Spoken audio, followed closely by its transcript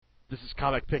This is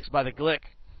Comic Picks by the Glick.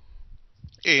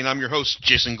 Hey, and I'm your host,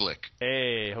 Jason Glick.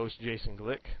 Hey, host Jason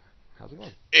Glick. How's it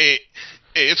going? Hey,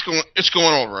 it's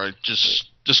going all right.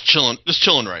 Just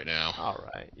chilling right now. All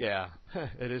right, yeah.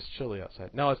 It is chilly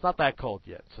outside. No, it's not that cold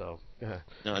yet, so.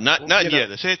 No, not yet.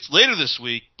 They say it's later this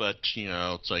week, but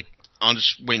it's like I'm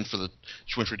just waiting for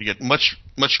it to get much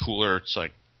cooler. It's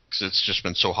like 'cause it's just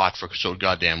been so hot for so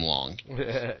goddamn long.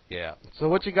 Yeah. So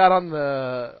what you got on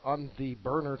the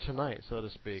burner tonight, so to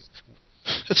speak?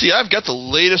 Let's see. I've got the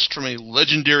latest from a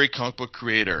legendary comic book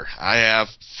creator. I have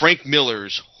Frank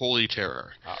Miller's Holy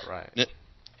Terror. All right.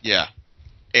 Yeah,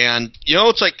 and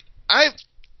it's like I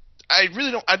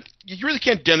really don't. You really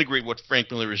can't denigrate what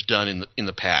Frank Miller has done in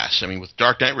the past. I mean, with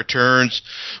Dark Knight Returns,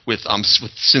 with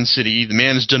Sin City, the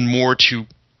man has done more to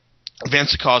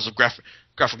advance the cause of graphic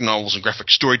novels and graphic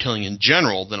storytelling in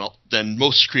general than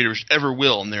most creators ever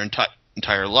will in their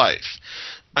entire life.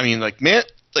 I mean, like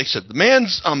I said, the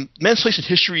man's place in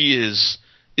history is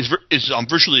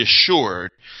virtually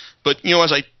assured. But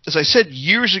as I said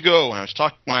years ago when I was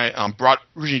talking,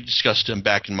 originally discussed him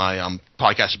back in my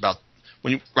podcast about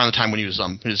around the time when he was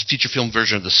his feature film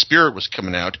version of The Spirit was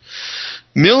coming out.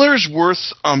 Miller's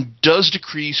worth does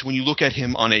decrease when you look at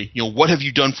him on a what have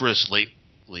you done for us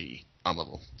lately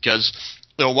level, because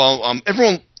while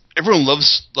everyone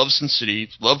loves Sin City,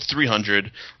 loves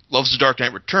 300, loves The Dark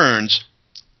Knight Returns.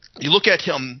 You look at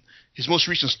his most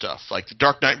recent stuff, like The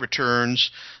Dark Knight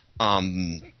Returns,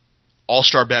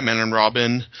 All-Star Batman and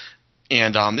Robin,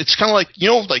 and it's kind of like,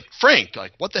 like Frank,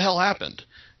 like what the hell happened?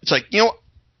 It's like,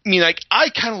 I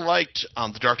kind of liked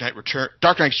The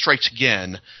Dark Knight Strikes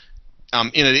Again,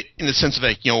 in the sense of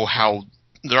like, how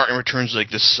The Dark Knight Returns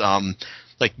like this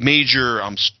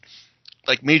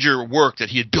major work that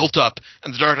he had built up,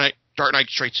 and The Dark Knight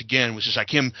Strikes Again was just like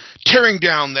him tearing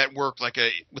down that work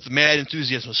with the mad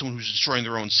enthusiasm of someone who's destroying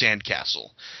their own sandcastle.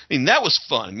 I mean, that was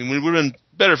fun. I mean, it would have been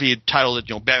better if he had titled it,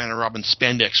 Batman and Robin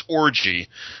Spandex Orgy.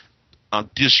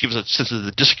 Just gives us a sense of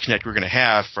the disconnect we're going to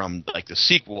have from like the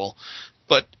sequel.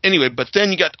 But anyway,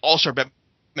 then you got All-Star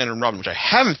Batman and Robin, which I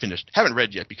haven't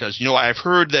read yet because I've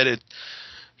heard that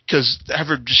I've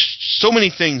heard just so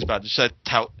many things about this, that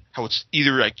how it's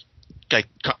either like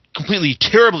completely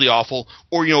terribly awful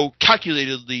or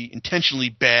calculatedly intentionally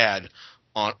bad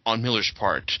on Miller's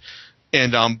part.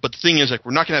 And but the thing is, like,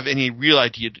 we're not going to have any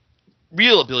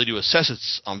real ability to assess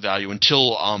its value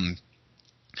until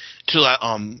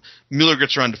Miller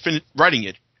gets around to writing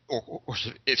it, or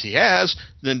if he has,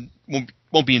 then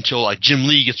won't be until like Jim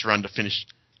Lee gets around to finish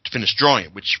drawing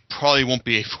it, which probably won't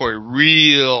be for a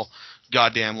real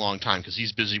goddamn long time because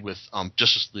he's busy with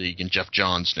Justice League and Jeff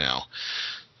Johns now.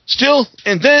 Still,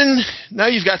 and then now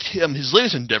you've got his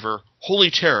latest endeavor, Holy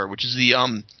Terror, which is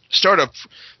the startup,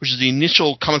 which is the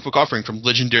initial comic book offering from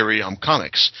Legendary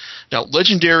Comics. Now,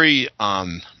 Legendary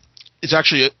is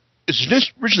actually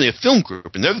it's originally a film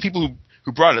group, and they're the people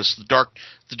who brought us the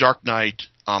Dark Knight,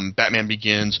 Batman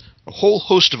Begins, a whole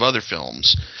host of other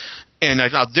films, and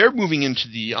now they're moving into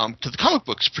the to the comic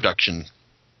books production,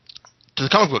 to the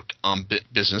comic book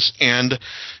business, and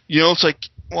it's like.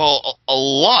 Well, a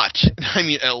lot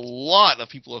of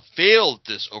people have failed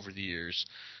this over the years.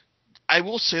 I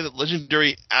will say that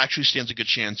Legendary actually stands a good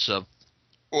chance of,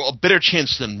 or a better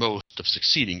chance than most of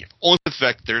succeeding. Only for the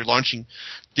fact they're launching,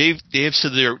 they have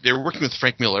said they're working with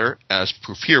Frank Miller, as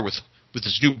proof here with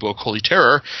his new book, Holy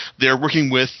Terror. They're working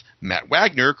with Matt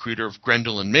Wagner, creator of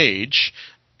Grendel and Mage,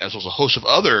 as well as a host of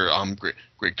other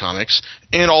great comics,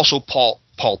 and also Paul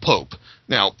Pope.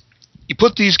 Now, you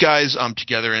put these guys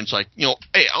together, and it's like,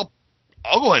 hey, I'll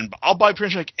go ahead and I'll buy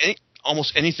pretty much like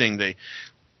almost anything they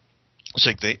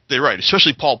write,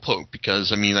 especially Paul Pope,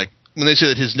 because I mean, like when they say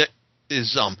that his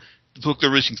the book they're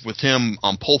releasing with him,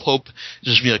 Paul Pope,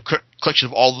 is just a collection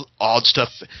of all the odd stuff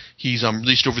he's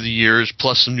released over the years,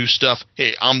 plus some new stuff.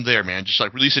 Hey, I'm there, man. Just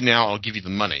like release it now, I'll give you the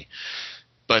money.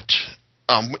 But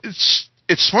it's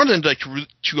smart then to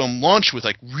launch with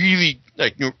like really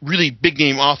big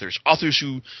name authors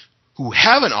who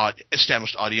have an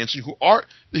established audience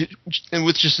and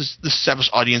with just this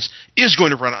established audience is going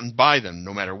to run out and buy them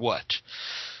no matter what.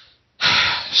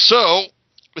 So,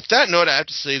 with that note, I have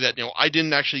to say that I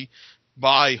didn't actually go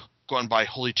out and buy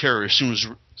Holy Terror as soon as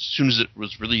it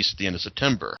was released at the end of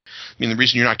September. I mean, the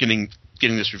reason you're not getting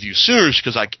this review sooner is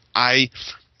because I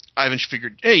haven't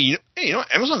figured, hey,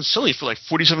 Amazon's selling it for like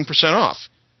 47% off.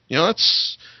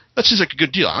 That seems like a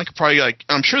good deal. I could probably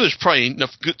I'm sure there's probably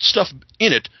enough good stuff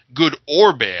in it, good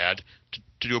or bad,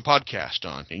 to do a podcast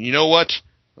on. And you know what?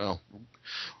 Well,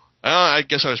 I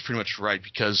guess I was pretty much right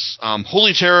because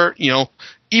Holy Terror,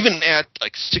 even at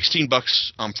like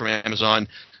 $16 from Amazon,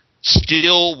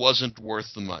 still wasn't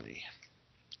worth the money.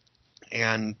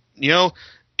 and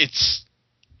it's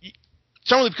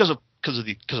not really because of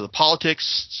the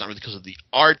politics. It's not really because of the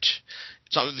art.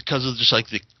 It's not really because of just like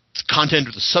the content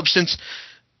or the substance.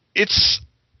 It's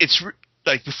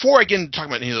like, before I get into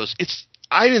talking about any of those,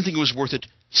 I didn't think it was worth it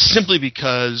simply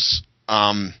because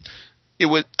it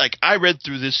was like, I read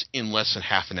through this in less than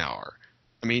half an hour.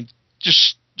 I mean,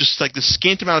 just like the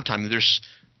scant amount of time. There's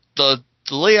the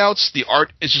layouts, the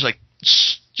art is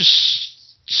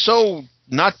just so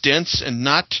not dense and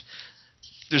not.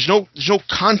 There's no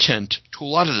content to a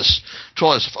lot of this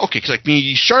stuff. Okay, because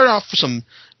you start off with some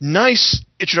nice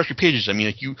introductory pages. I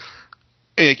mean,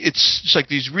 it's just like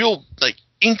these real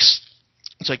inks.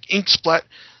 It's like ink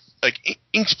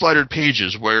splattered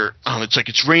pages where it's like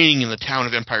it's raining in the town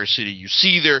of Empire City. You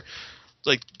see their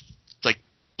like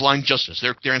blind justice,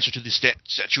 their answer to the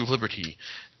Statue of Liberty,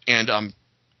 and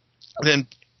then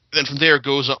from there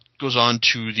goes on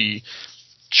to the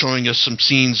showing us some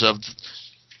scenes of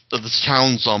this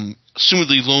town's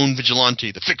assumedly lone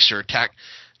vigilante, the Fixer,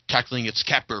 tackling its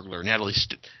cat burglar, Natalie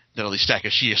Stack,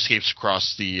 as she escapes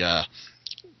across the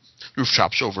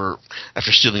rooftops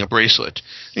after stealing a bracelet.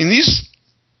 I mean, these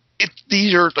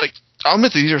are I'll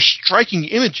admit that these are striking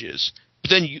images,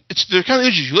 but then it's the kind of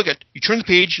images you look at. You turn the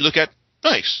page, you look at,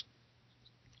 nice.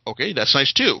 Okay, that's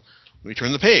nice too. Let me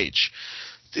turn the page.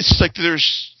 It's like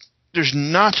there's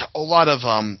not a lot of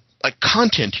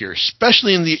content here,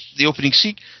 especially in the opening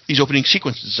these opening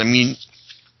sequences. I mean,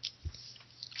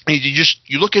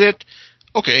 you look at it.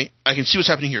 Okay, I can see what's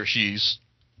happening here. She's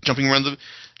jumping around the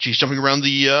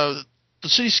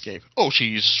cityscape. Oh,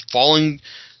 she's falling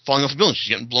off a building. She's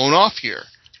getting blown off here.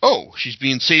 Oh, she's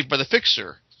being saved by the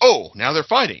Fixer. Oh, now they're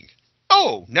fighting.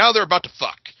 Oh, now they're about to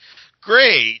fuck.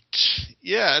 Great.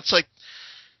 Yeah, it's like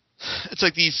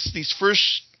these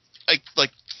first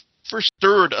first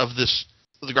third of the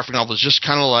graphic novel is just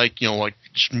kind of like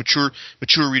just mature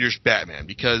readers Batman,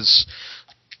 because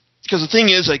the thing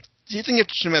is, the thing you have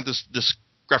to understand about this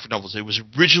graphic novel is it was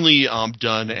originally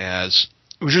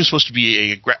supposed to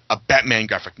be a Batman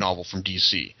graphic novel from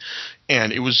DC,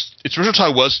 and its original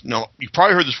title was, you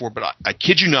probably heard this before, but I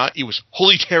kid you not, it was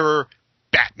Holy Terror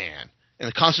Batman, and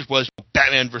the concept was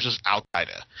Batman versus Al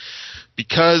Qaeda,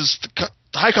 because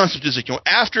the high concept is that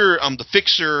after the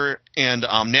Fixer and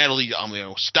Natalie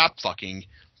stop fucking,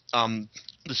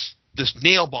 this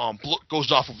nail bomb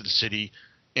goes off over the city,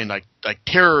 and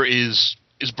terror is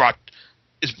brought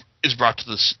to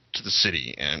the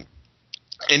city, and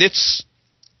it's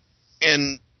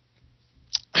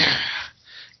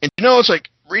it's like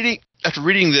after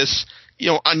reading this,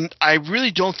 I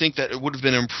really don't think that it would have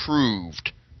been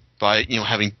improved by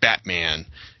having Batman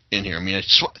in here. I mean,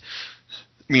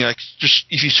 just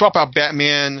if you swap out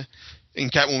Batman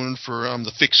and Catwoman for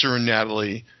the Fixer and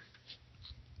Natalie,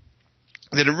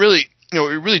 then it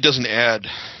really doesn't add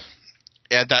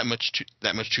that much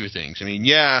to things. I mean,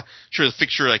 yeah, sure, the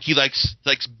Fixer, he likes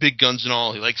big guns and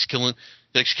all. He likes killing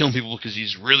people because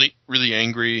he's really, really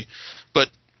angry. But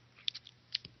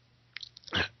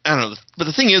I don't know. But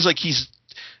the thing is,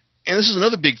 and this is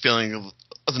another big failing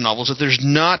of the novel, is that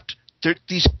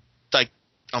these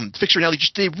Fixer and Natalie,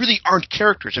 they really aren't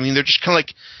characters. I mean, they're just kind of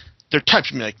they're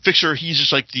types. I mean, Fixer, he's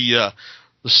just the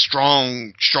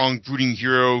strong, brooding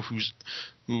hero who's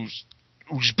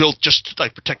built just to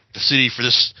protect the city for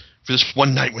this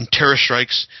one night when terror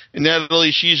strikes. And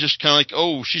Natalie, she's just kind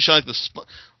of she's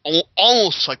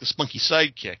almost like the spunky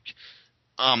sidekick,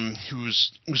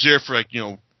 who's there for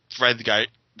provide the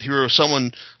hero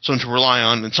someone to rely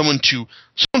on, and for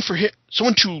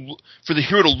the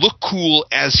hero to look cool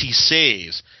as he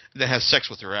saves, and then has sex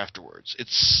with her afterwards.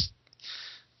 It's,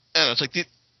 I don't know,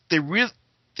 it's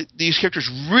these characters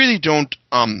really aren't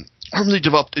really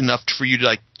developed enough for you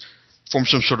to form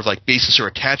some sort of basis or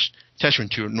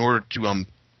attachment to it in order to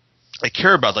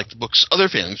care about the book's other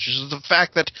failings, which is the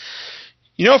fact that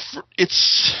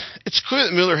it's clear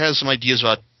that Miller has some ideas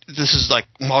about this is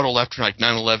modeled after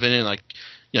 9/11 and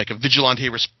a vigilante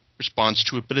response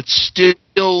to it, but it's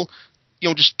still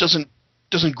just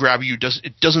doesn't grab you.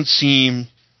 It doesn't seem.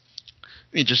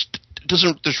 It just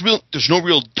doesn't. There's no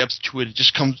real depth to it. It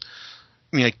just comes.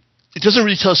 I mean, it doesn't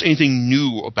really tell us anything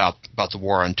new about the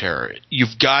war on terror.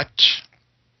 You've got,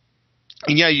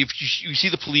 and yeah, you see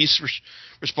the police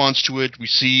response to it. We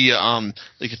see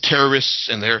the terrorists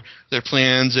and their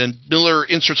plans, and Miller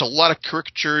inserts a lot of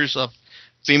caricatures of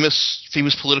famous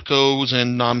politicos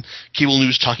and cable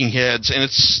news talking heads, and it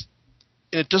just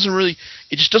doesn't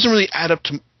really add up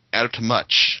to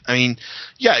much. I mean,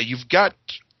 yeah, you've got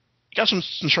some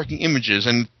striking images,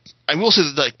 and I will say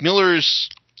that Miller's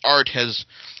art has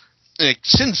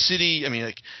Sin City. I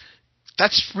mean,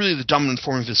 that's really the dominant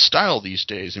form of his style these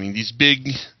days. I mean, these big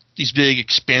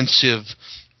expansive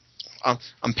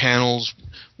panels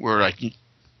where like,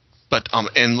 but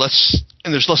and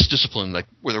there's less discipline like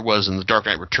where there was in the Dark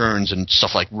Knight Returns and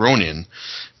stuff like Ronin,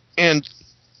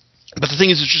 but the thing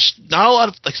is, there's just not a lot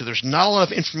of, like I said, there's not a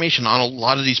lot of information on a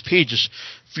lot of these pages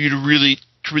for you to really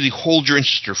hold your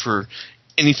interest or for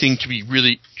anything to be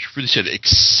really said.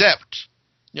 Except,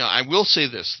 I will say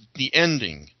this: the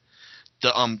ending,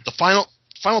 the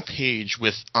final page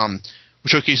with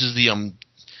which showcases the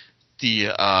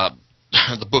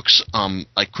book's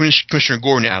like Commissioner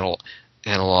Gordon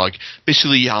analog.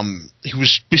 Basically, he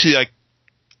was basically like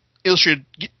illustrated,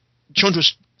 shown to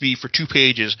us be for 2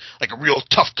 pages, like a real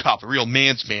tough cop, a real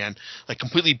man's man, like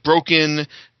completely broken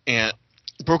and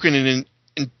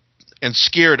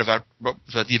scared about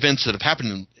the events that have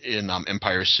happened in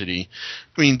Empire City.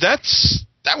 I mean, that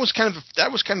was kind of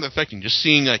affecting, just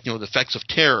seeing like the effects of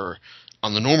terror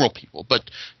on the normal people. But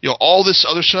all this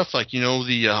other stuff, like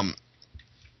the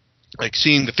like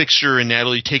seeing the Fixer and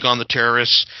Natalie take on the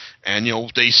terrorists, and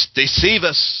they save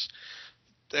us.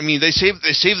 I mean, they save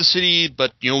the city,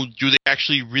 but do they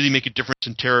actually really make a difference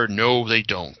in terror? No, they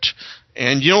don't.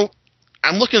 And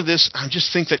I'm looking at this, I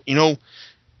just think that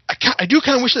I do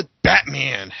kind of wish that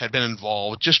Batman had been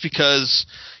involved, just because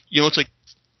it's like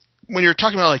when you're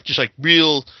talking about like just like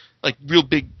real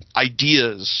big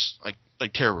ideas like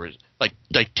terrorism, like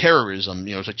terrorism.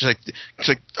 It's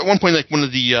like at one point, like one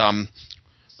of the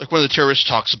terrorists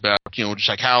talks about just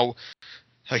like how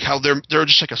they're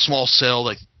just like a small cell,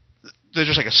 like they're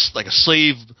just like a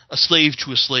slave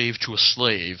to a slave to a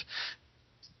slave,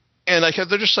 and like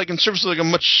they're just like in service of like a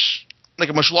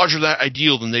much larger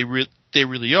ideal than they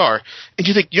really are. And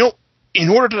you think in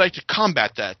order to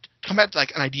combat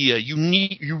like an idea, you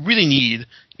really need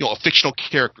a fictional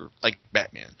character like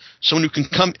Batman, someone who can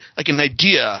come like an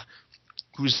idea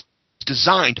who's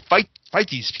designed to fight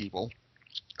these people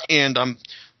and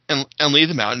lay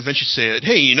them out and eventually say that,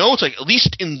 hey, it's like at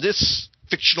least in this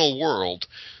fictional world,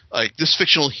 like this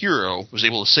fictional hero was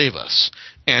able to save us.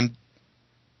 And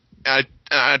I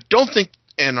don't think,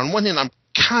 and on one hand, I'm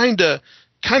kind of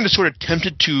sort of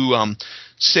tempted to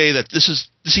say that this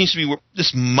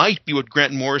might be what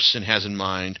Grant Morrison has in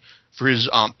mind for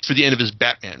for the end of his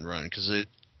Batman run, because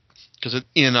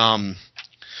in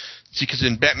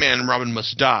Batman and Robin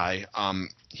Must Die,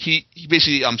 he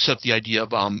basically set up the idea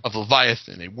of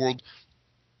Leviathan, a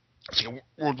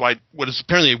worldwide, what is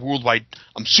apparently a worldwide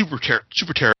super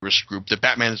terrorist group that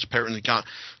Batman is apparently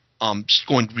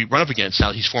going to be run up against.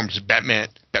 Now he's formed his Batman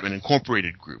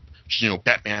Incorporated group, which is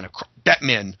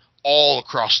Batman all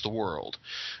across the world.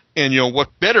 And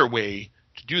what better way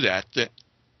to do that than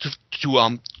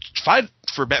to fight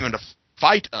for Batman to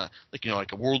fight like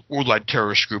a worldwide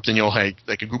terrorist group than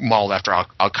like a group modeled after Al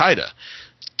Qaeda.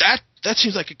 That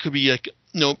seems like it could be like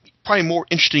probably more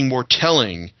interesting, more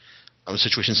telling of a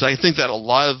situation. So I think that a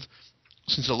lot of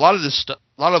this stuff,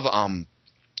 a lot of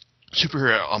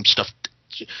superhero stuff.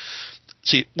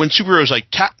 See, when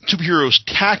superheroes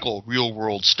tackle real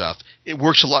world stuff, it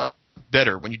works a lot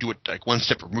better when you do it like one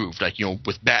step removed, like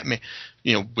with Batman,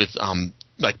 with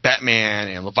like Batman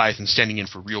and Leviathan standing in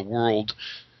for real world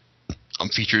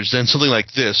features, than something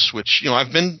like this, which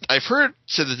I've heard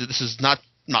said that this is not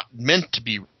meant to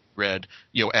be read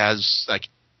as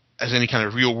any kind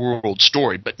of real world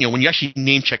story. But when you actually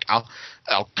name check Al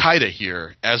Qaeda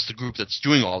here as the group that's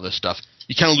doing all this stuff,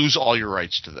 you kind of lose all your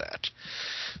rights to that.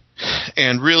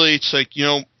 And really, it's like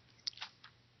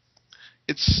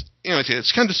it's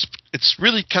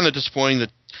really kind of disappointing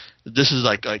that this is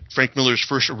like Frank Miller's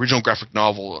first original graphic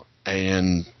novel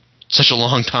in such a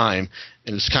long time,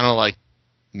 and it's kind of like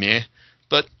meh.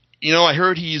 But I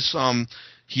heard he is going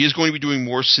to be doing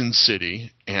more Sin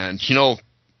City, and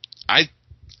I'd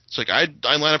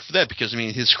line up for that, because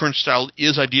his current style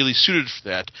is ideally suited for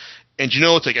that. And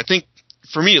it's like, I think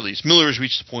for me at least, Miller has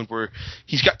reached the point where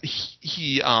he's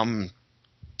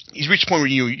reached the point where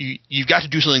you've got to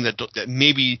do something that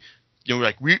maybe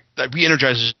that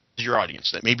re-energizes your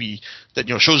audience, that maybe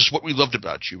shows us what we loved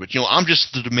about you. But I'm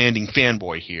just the demanding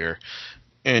fanboy here,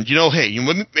 and hey,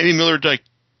 maybe Miller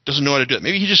doesn't know how to do it.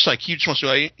 Maybe he just wants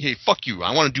to hey, fuck you.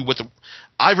 I want to do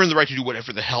I've earned the right to do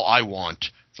whatever the hell I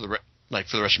want for the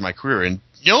rest of my career. And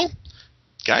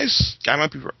guy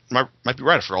might be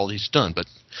right for all he's done, but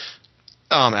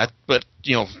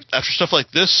after stuff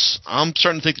like this, I'm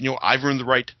starting to think I've earned the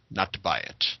right not to buy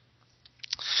it.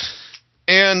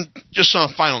 And just on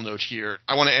a final note here,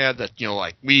 I want to add that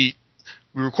we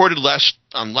recorded last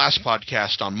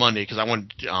podcast on Monday because I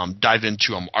wanted to dive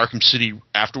into Arkham City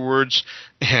afterwards,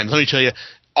 and let me tell you,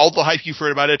 all the hype you've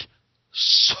heard about it,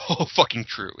 so fucking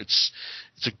true. It's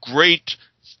a great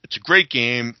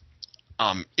game.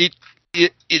 It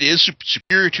is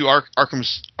superior to Arkham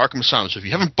Asylum. So if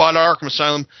you haven't bought Arkham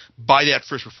Asylum, buy that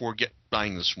first before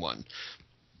buying this one.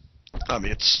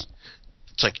 It's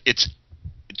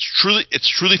truly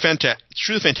fantastic. It's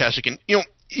truly fantastic, and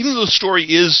even though the story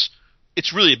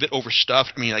it's really a bit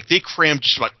overstuffed. I mean, like, they crammed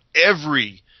just about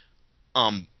every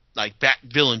like bat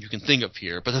villain you can think of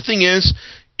here. But the thing is,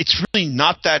 it's really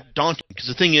not that daunting, because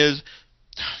the thing is,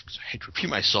 I hate to repeat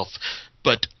myself,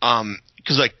 but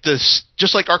because like this,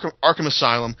 just like Arkham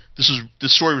Asylum, this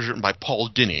story was written by Paul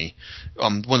Dini,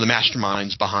 one of the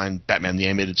masterminds behind Batman the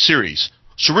Animated Series.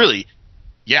 So really,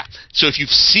 yeah. So if you've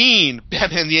seen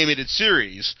Batman the Animated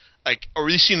Series, like, or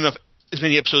at least seen as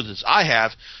many episodes as I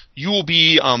have, you will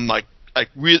be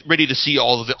ready to see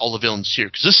all the villains here,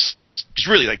 because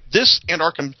really, like, this and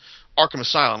Arkham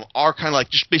Asylum are kind of like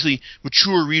just basically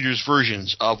mature readers'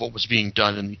 versions of what was being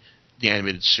done in the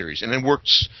animated series, and it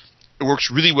works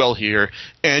really well here.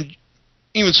 And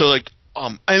even so, like,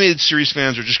 animated series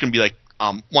fans are just going to be like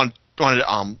want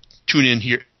to tune in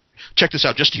here, check this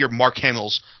out, just to hear Mark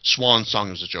Hamill's swan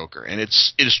song as a Joker, and it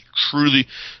is truly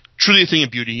a thing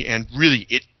of beauty, and really,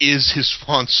 it is his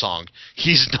swan song.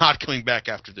 He's not coming back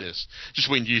after this. Just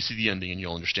wait until you see the ending, and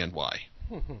you'll understand why.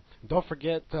 Don't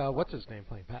forget what's his name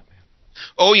playing Batman.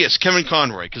 Oh yes, Kevin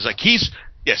Conroy, because like he's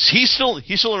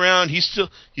still around. He's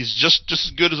just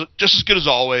as good as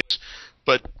always.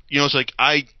 But it's like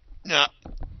as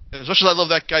much as I love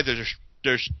that guy,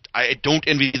 I don't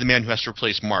envy the man who has to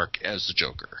replace Mark as the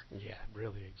Joker. Yeah,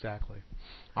 really, exactly.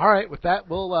 All right, with that,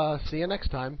 we'll see you next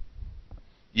time.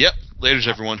 Yep. Laters,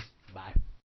 everyone. Bye.